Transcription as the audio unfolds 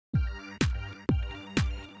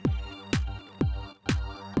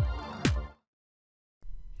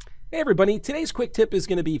Hey everybody, today's quick tip is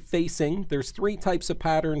going to be facing. There's three types of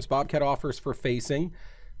patterns BobCAD offers for facing.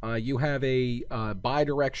 You have a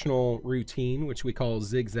bi-directional routine, which we call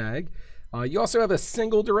zig-zag. You also have a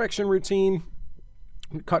single direction routine,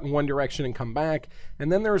 cut in one direction and come back. And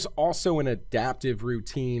then there's also an adaptive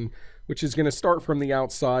routine, which is going to start from the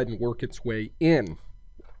outside and work its way in.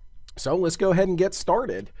 So let's go ahead and get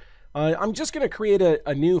started. I'm just going to create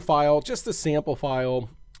a new file, just a sample file.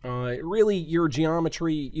 Really, your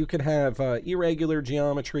geometry, you could have irregular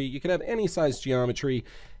geometry, you could have any size geometry,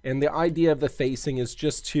 and the idea of the facing is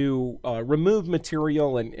just to remove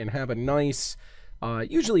material and have a nice,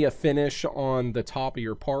 usually a finish on the top of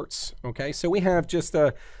your parts. Okay, so we have just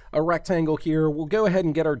a rectangle here. We'll go ahead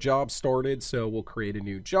and get our job started. So we'll create a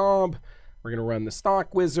new job. We're going to run the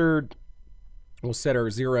stock wizard. We'll set our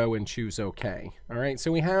 0 and choose OK. All right,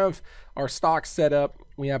 so we have our stock set up.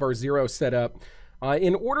 We have our 0 set up.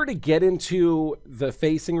 In order to get into the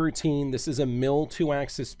facing routine, this is a mill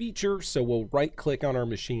 2-axis feature, so we'll right click on our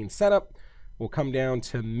machine setup. We'll come down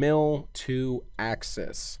to mill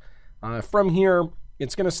 2-axis. From here,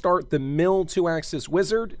 it's going to start the mill 2-axis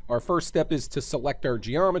wizard. Our first step is to select our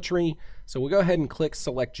geometry. So we'll go ahead and click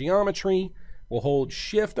select geometry. We'll hold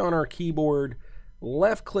shift on our keyboard,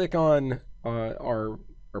 left click on our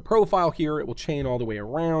profile here. It will chain all the way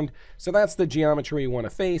around. So that's the geometry we want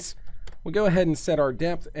to face. We'll go ahead and set our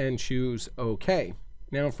depth and choose OK.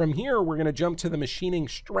 Now from here, we're going to jump to the machining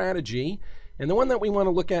strategy. And the one that we want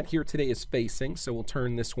to look at here today is facing. So we'll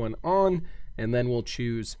turn this one on and then we'll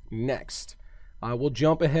choose next. We'll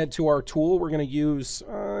jump ahead to our tool. We're going to use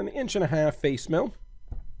an 1.5" face mill.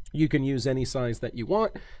 You can use any size that you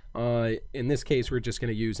want. In this case, we're just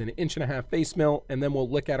going to use an 1.5" face mill, and then we'll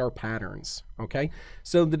look at our patterns. Okay,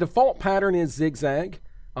 so the default pattern is zigzag.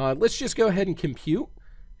 Let's just go ahead and compute.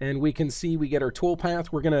 And we can see we get our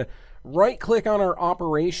toolpath. We're going to right click on our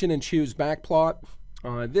operation and choose backplot.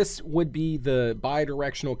 This would be the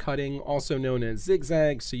bi-directional cutting, also known as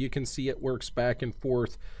zigzag, so you can see it works back and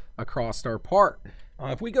forth across our part.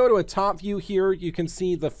 If we go to a top view here, you can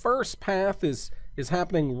see the first path is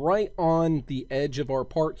happening right on the edge of our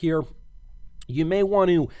part here. You may want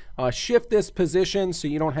to shift this position so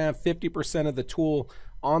you don't have 50% of the tool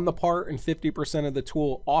on the part and 50% of the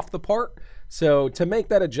tool off the part. So to make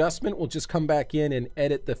that adjustment, we'll just come back in and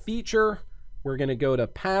edit the feature. We're going to go to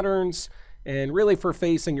patterns, and really for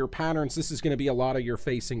facing your patterns, this is going to be a lot of your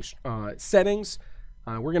facing settings.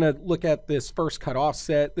 We're going to look at this first cut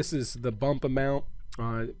offset. This is the bump amount,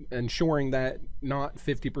 ensuring that not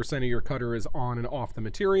 50% of your cutter is on and off the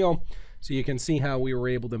material. So you can see how we were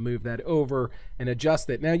able to move that over and adjust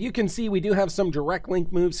it. Now you can see we do have some direct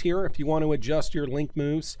link moves here. If you want to adjust your link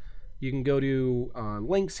moves, you can go to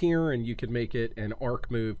links here and you can make it an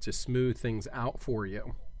arc move to smooth things out for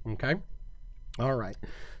you. Okay. All right.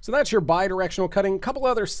 So that's your bi-directional cutting. A couple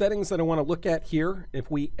other settings that I want to look at here.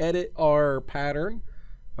 If we edit our pattern,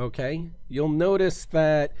 okay, you'll notice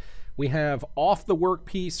that we have off the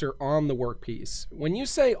workpiece or on the workpiece. When you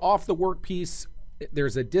say off the workpiece,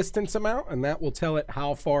 there's a distance amount, and that will tell it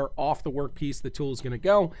how far off the workpiece the tool is going to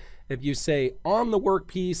go. If you say on the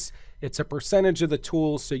workpiece, it's a percentage of the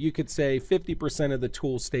tool, so you could say 50% of the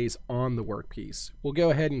tool stays on the workpiece. We'll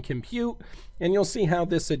go ahead and compute, and you'll see how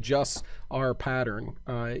this adjusts our pattern.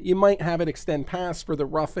 You might have it extend past for the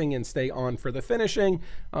roughing and stay on for the finishing,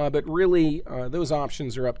 but really those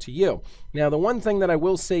options are up to you. Now the one thing that I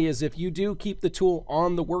will say is if you do keep the tool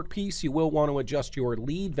on the workpiece, you will want to adjust your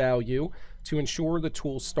lead value to ensure the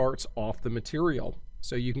tool starts off the material.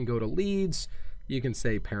 So you can go to leads, you can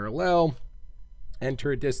say parallel,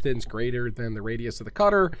 enter a distance greater than the radius of the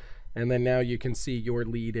cutter, and then now you can see your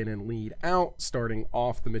lead in and lead out starting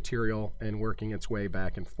off the material and working its way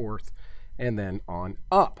back and forth and then on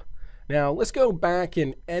up. Now let's go back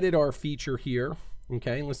and edit our feature here.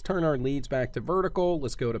 Okay, let's turn our leads back to vertical.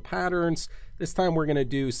 Let's go to patterns. This time we're going to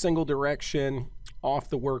do single direction off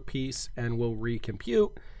the workpiece and we'll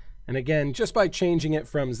recompute. And again, just by changing it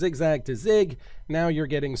from zigzag to zig, now you're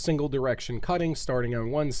getting single direction cutting starting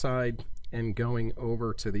on one side and going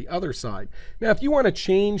over to the other side. Now, if you want to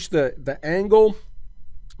change the angle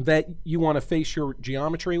that you want to face your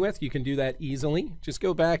geometry with, you can do that easily. Just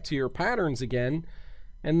go back to your patterns again,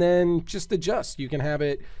 and then just adjust. You can have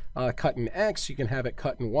it cut in X, you can have it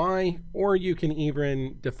cut in Y, or you can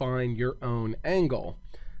even define your own angle.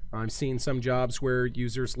 I've seen some jobs where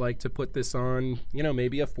users like to put this on, you know,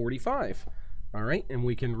 maybe a 45. All right, and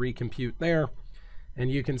we can recompute there.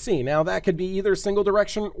 And you can see now that could be either single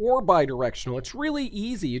direction or bi-directional. It's really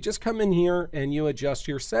easy. You just come in here and you adjust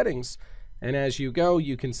your settings. And as you go,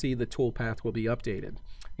 you can see the toolpath will be updated.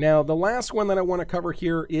 Now, the last one that I want to cover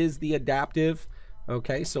here is the adaptive.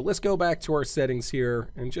 Okay, so let's go back to our settings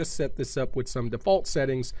here and just set this up with some default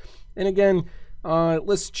settings. And again,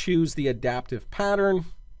 let's choose the adaptive pattern.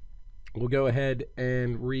 We'll go ahead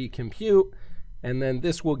and recompute, and then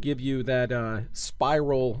this will give you that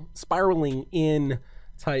spiraling in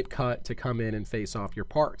type cut to come in and face off your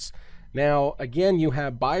parts. Now, again, you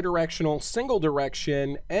have bidirectional, single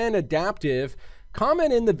direction, and adaptive.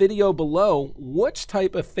 Comment in the video below which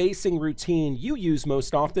type of facing routine you use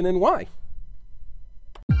most often and why.